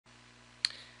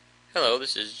Hello,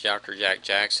 this is Dr. Jack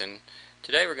Jackson.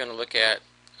 Today we're going to look at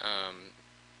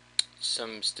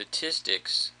some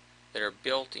statistics that are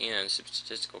built in, some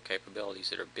statistical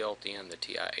capabilities that are built in the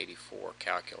TI-84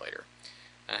 calculator.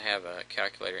 I have a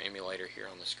calculator emulator here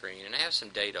on the screen, and I have some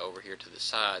data over here to the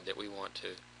side that we want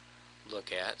to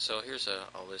look at. So here's a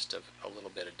list of a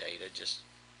little bit of data, just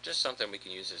something we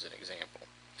can use as an example.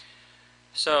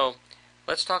 So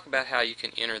let's talk about how you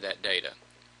can enter that data.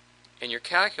 In your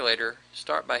calculator,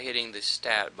 start by hitting the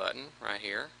Stat button right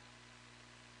here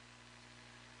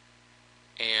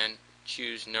and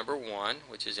choose number 1,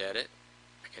 which is edit.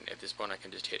 At this point I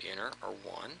can just hit enter, or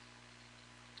 1.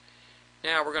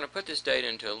 Now we're going to put this data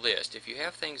into a list. If you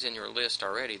have things in your list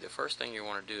already, the first thing you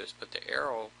want to do is put the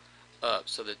arrow up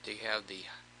so that they have the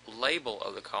label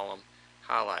of the column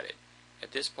highlighted.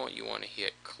 At this point you want to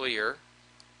hit clear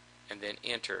and then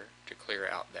enter to clear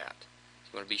out that.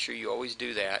 You want to be sure you always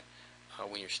do that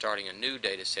when you're starting a new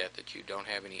data set, that you don't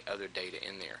have any other data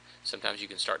in there. Sometimes you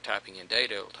can start typing in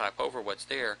data, it'll type over what's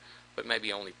there, but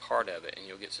maybe only part of it, and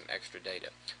you'll get some extra data.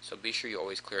 So be sure you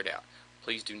always clear it out.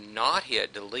 Please do not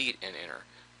hit delete and enter,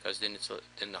 because then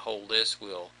the whole list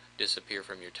will disappear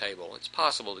from your table. It's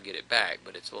possible to get it back,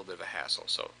 but it's a little bit of a hassle,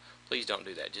 so please don't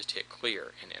do that. Just hit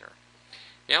clear and enter.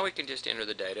 Now we can just enter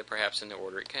the data, perhaps in the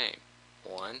order it came.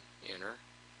 1, enter.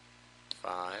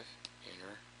 5,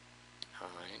 enter. 9,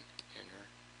 enter.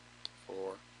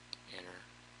 4, enter.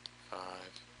 5,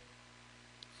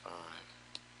 5,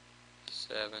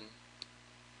 7,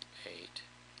 8,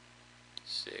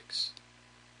 6,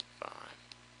 5,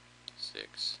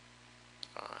 6,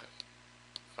 5,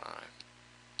 5,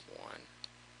 1,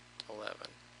 11.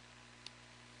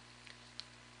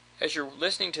 As you're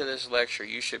listening to this lecture,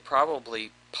 you should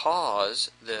probably pause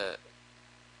the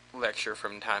lecture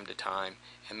from time to time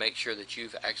and make sure that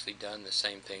you've actually done the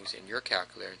same things in your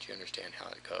calculator and you understand how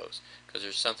it goes, because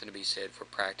there's something to be said for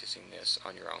practicing this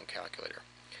on your own calculator.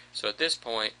 So at this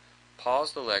point,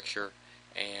 pause the lecture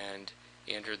and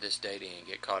enter this data and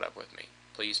get caught up with me.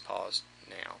 Please pause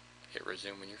now. Hit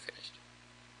resume when you're finished.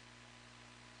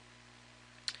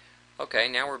 Okay,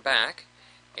 now we're back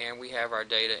and we have our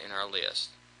data in our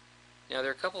list. Now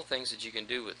there are a couple of things that you can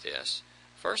do with this.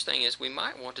 First thing is, we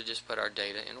might want to just put our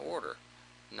data in order.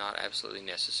 Not absolutely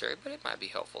necessary, but it might be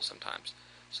helpful sometimes.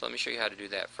 So let me show you how to do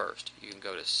that first. You can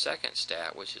go to second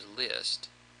stat, which is list,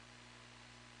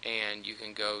 and you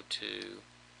can go to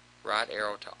right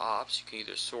arrow to ops. You can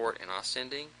either sort in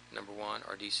ascending, number 1,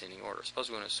 or descending order.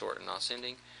 Suppose we want to sort in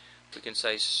ascending. We can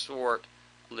say sort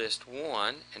list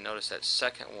 1, and notice that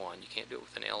second 1. You can't do it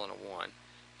with an L and a 1.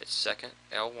 It's second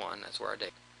L1. That's where our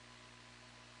data.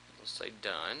 We'll say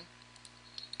done.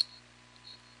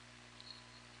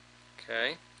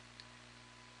 Okay,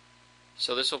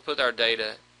 so this will put our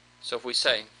data. So if we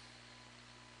say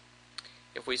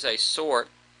sort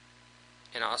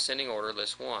in ascending order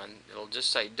list 1, it'll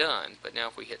just say done. But now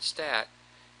if we hit stat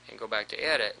and go back to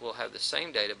edit, we'll have the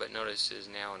same data, but notice it is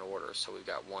now in order. So we've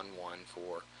got 1, 1,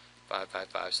 4, 5, 5,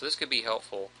 5. So this could be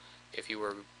helpful if you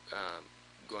were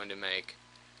going to make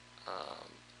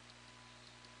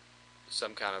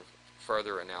some kind of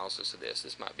further analysis of this.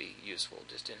 This might be useful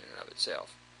just in and of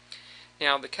itself.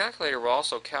 Now the calculator will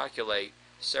also calculate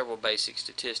several basic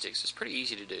statistics. It's pretty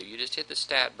easy to do. You just hit the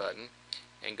stat button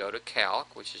and go to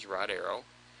calc, which is right arrow,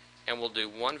 and we'll do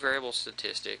one variable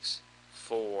statistics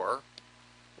for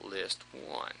list 1.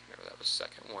 Remember that was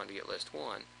second 1 to get list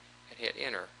 1, and hit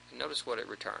enter. And notice what it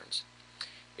returns.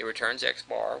 It returns X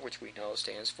bar, which we know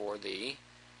stands for the,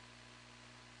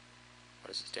 what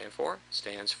does it stand for? It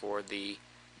stands for the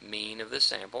mean of the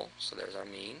sample. So there's our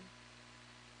mean.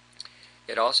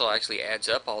 It also actually adds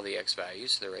up all the x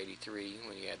values. They're 83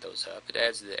 when you add those up. It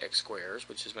adds the x squares,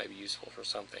 which is maybe useful for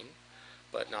something,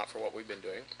 but not for what we've been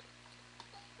doing.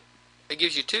 It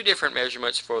gives you 2 different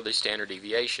measurements for the standard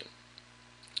deviation.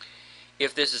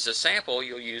 If this is a sample,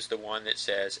 you'll use the one that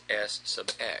says S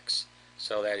sub x.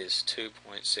 So that is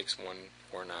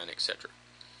 2.6149, etc.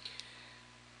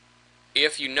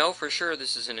 If you know for sure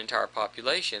this is an entire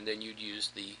population, then you'd use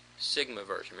the sigma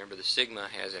version. Remember, the sigma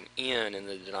has an n in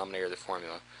the denominator of the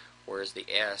formula, whereas the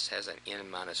s has an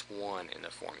n minus 1 in the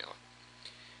formula.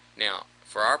 Now,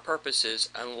 for our purposes,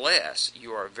 unless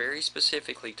you are very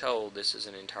specifically told this is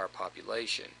an entire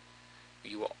population,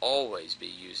 you will always be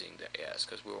using the s,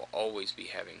 because we will always be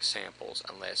having samples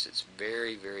unless it's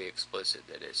very, very explicit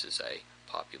that this is a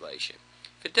population.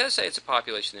 If it does say it's a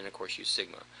population, then of course use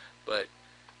sigma, but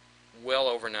well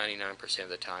over 99% of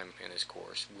the time in this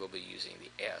course we'll be using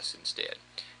the S instead.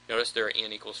 Notice there are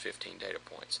n equals 15 data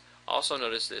points. Also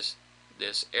notice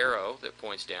this arrow that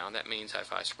points down. That means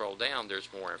if I scroll down, there's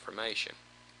more information.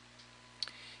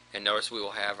 And notice we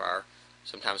will have our,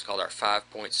 sometimes called our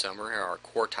 5-point summary, or our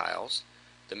quartiles.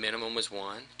 The minimum was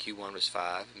 1, Q1 was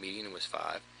 5, median was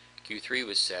 5, Q3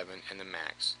 was 7, and the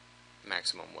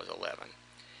maximum was 11.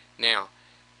 Now,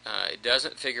 it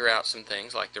doesn't figure out some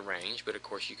things like the range, but of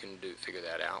course you can figure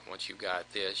that out. Once you've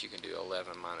got this, you can do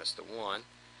 11 minus the 1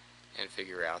 and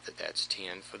figure out that that's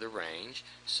 10 for the range.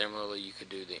 Similarly, you could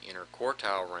do the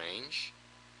interquartile range.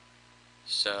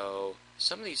 So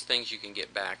some of these things you can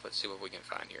get back. Let's see what we can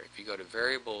find here. If you go to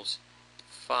variables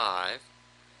 5,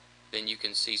 then you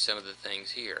can see some of the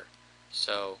things here.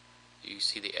 So you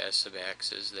see the S sub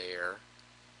x is there,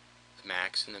 the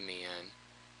max and the min,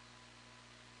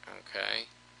 okay,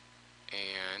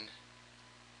 and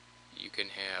you can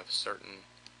have certain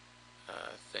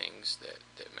things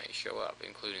that may show up,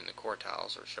 including the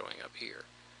quartiles are showing up here.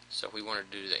 So if we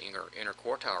wanted to do the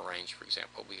interquartile range, for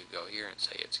example, we could go here and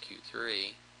say it's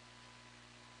Q3.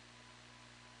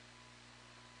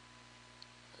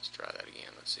 Let's try that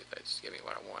again. Let's see if that's giving me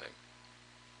what I wanted.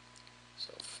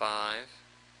 So 5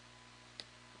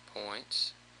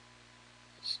 points.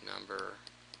 This number,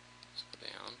 let's go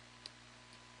down.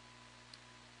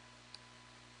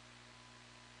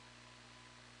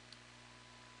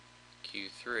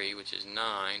 Q3, which is 9,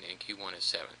 and Q1 is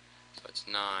 7. So it's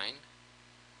 9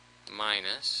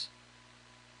 minus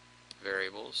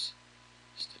variables,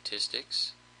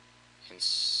 statistics, and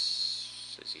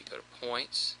as you go to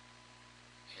points,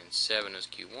 and 7 is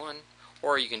Q1,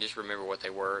 or you can just remember what they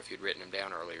were if you'd written them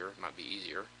down earlier. It might be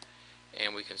easier.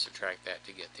 And we can subtract that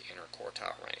to get the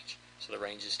interquartile range. So the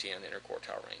range is 10, the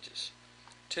interquartile range is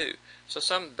 2. So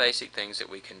some basic things that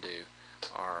we can do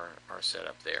are set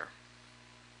up there.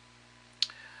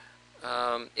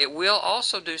 It will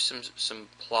also do some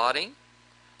plotting.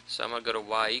 So I'm going to go to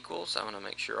y equals. I'm going to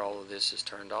make sure all of this is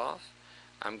turned off.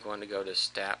 I'm going to go to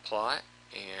stat plot,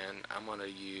 and I'm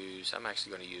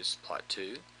actually going to use plot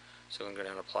 2. So I'm going to go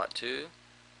down to plot 2,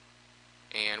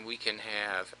 and we can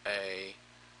have a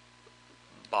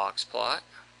box plot.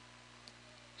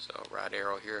 So right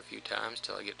arrow here a few times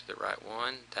till I get to the right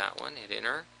one, that one, hit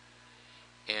enter,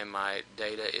 and my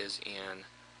data is in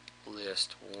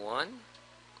list 1.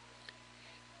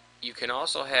 You can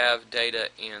also have data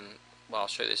in, well, I'll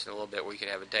show you this in a little bit, where you can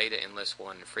have a data in list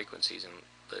 1 and frequencies in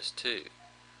list 2,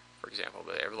 for example.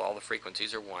 But all the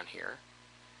frequencies are 1 here,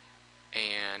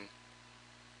 and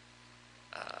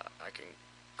I can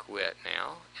quit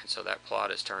now, and so that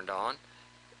plot is turned on.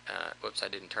 Whoops, I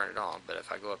didn't turn it on, but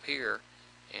if I go up here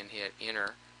and hit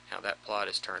enter, now that plot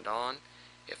is turned on.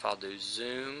 If I'll do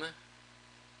zoom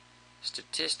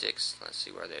statistics, let's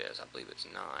see where that is. I believe it's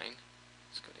 9.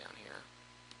 Let's go down here.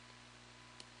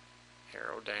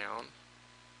 Arrow down.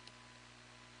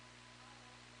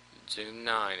 Zoom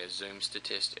 9 is zoom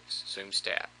statistics, zoom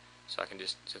stat. So I can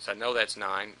just, since I know that's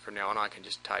 9, from now on I can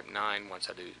just type 9 once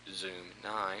I do zoom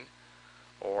 9,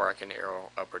 or I can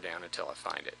arrow up or down until I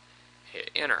find it.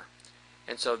 Hit enter.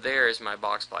 And so there is my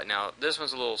box plot. Now this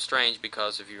one's a little strange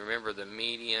because if you remember, the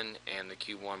median and the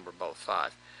Q1 were both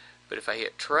 5. But if I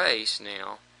hit trace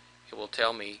now, it will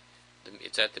tell me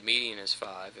it's at the median is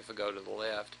 5. If I go to the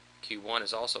left, Q1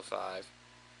 is also 5.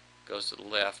 Goes to the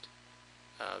left,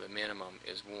 the minimum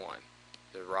is 1.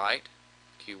 The right,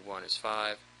 Q1 is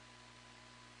 5.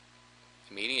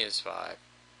 The median is 5.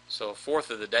 So a fourth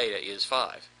of the data is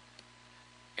 5.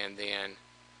 And then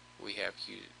we have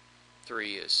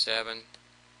Q3 is 7,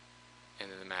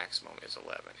 and then the maximum is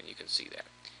 11, and you can see that.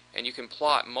 And you can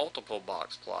plot multiple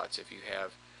box plots if you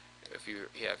have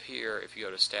here, if you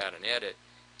go to stat and edit,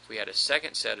 if we had a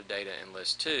second set of data in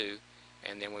list 2,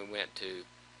 and then we went to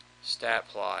stat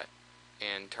plot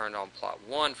and turned on plot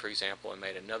 1, for example, and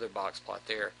made another box plot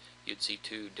there, you'd see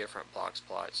 2 different box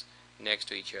plots next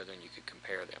to each other, and you could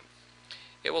compare them.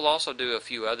 It will also do a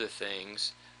few other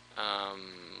things.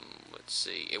 Let's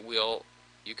see.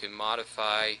 You can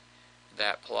modify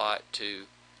that plot to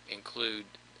include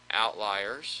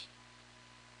outliers.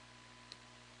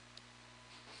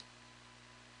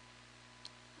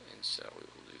 And so we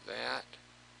will do that.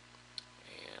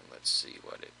 And let's see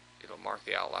what it'll mark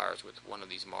the outliers with one of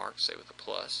these marks, say with a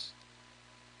plus.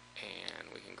 And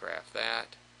we can graph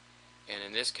that. And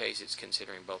in this case, it's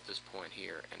considering both this point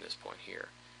here and this point here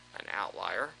an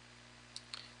outlier.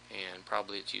 And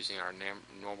probably it's using our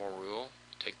normal rule.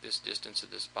 Take this distance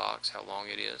of this box, how long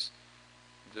it is,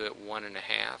 do it 1.5,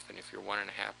 and if you're 1.5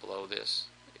 below this,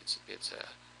 it's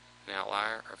an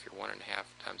outlier. Or if you're 1.5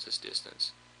 times this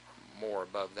distance, or more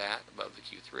above that, above the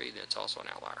Q3, then it's also an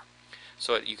outlier.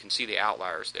 So you can see the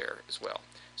outliers there as well.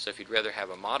 So if you'd rather have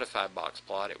a modified box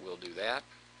plot, it will do that.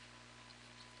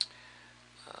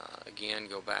 Again,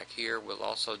 go back here. We'll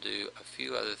also do a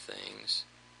few other things.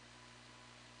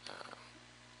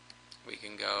 we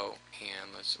can go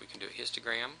and we can do a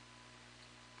histogram.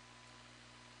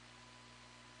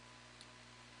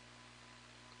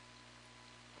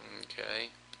 Okay,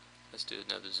 let's do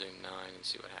another zoom 9 and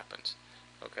see what happens.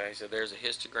 Okay, so there's a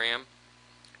histogram.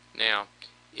 Now,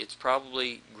 it's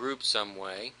probably grouped some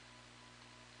way.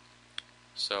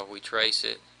 So if we trace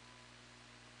it,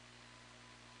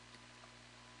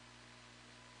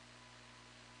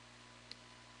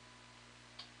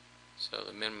 so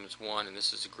the minimum is 1, and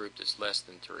this is a group that's less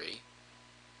than 3.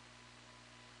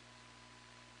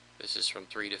 This is from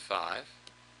 3 to 5,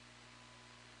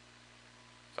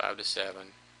 5 to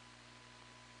 7,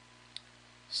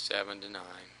 7 to 9.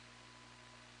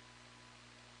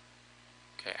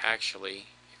 Okay, actually,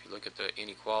 if you look at the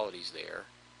inequalities there,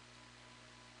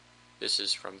 this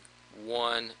is from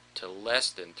 1 to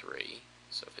less than 3.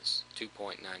 So if it's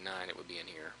 2.99, it would be in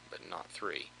here, but not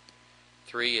 3.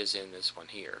 3 is in this one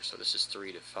here, so this is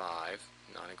 3 to 5,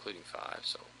 not including 5,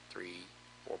 so 3,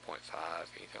 4.5,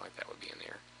 anything like that would be in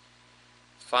there.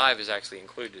 5 is actually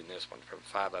included in this one, from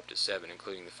 5 up to 7,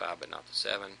 including the 5 but not the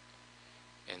 7.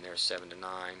 And there's 7 to 9,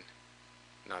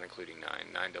 not including 9.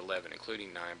 9 to 11,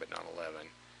 including 9 but not 11.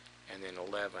 And then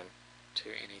 11 to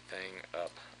anything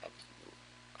up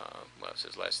well, it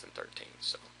says less than 13.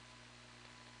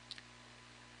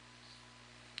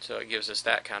 So it gives us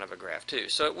that kind of a graph too.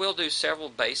 So it will do several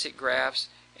basic graphs,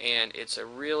 and it's a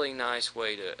really nice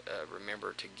way to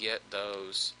remember to get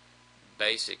those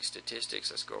basic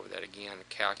statistics. Let's go over that again.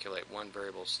 Calculate one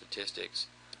variable statistics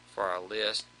for our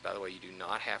list. By the way, you do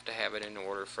not have to have it in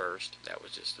order first. That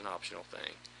was just an optional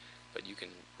thing. But you can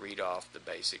read off the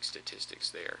basic statistics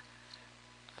there.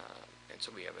 And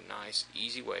so we have a nice,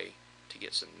 easy way to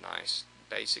get some nice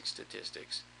basic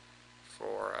statistics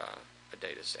for a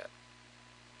data set.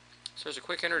 So there's a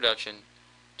quick introduction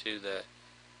to the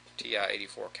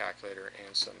TI-84 calculator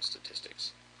and some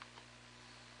statistics.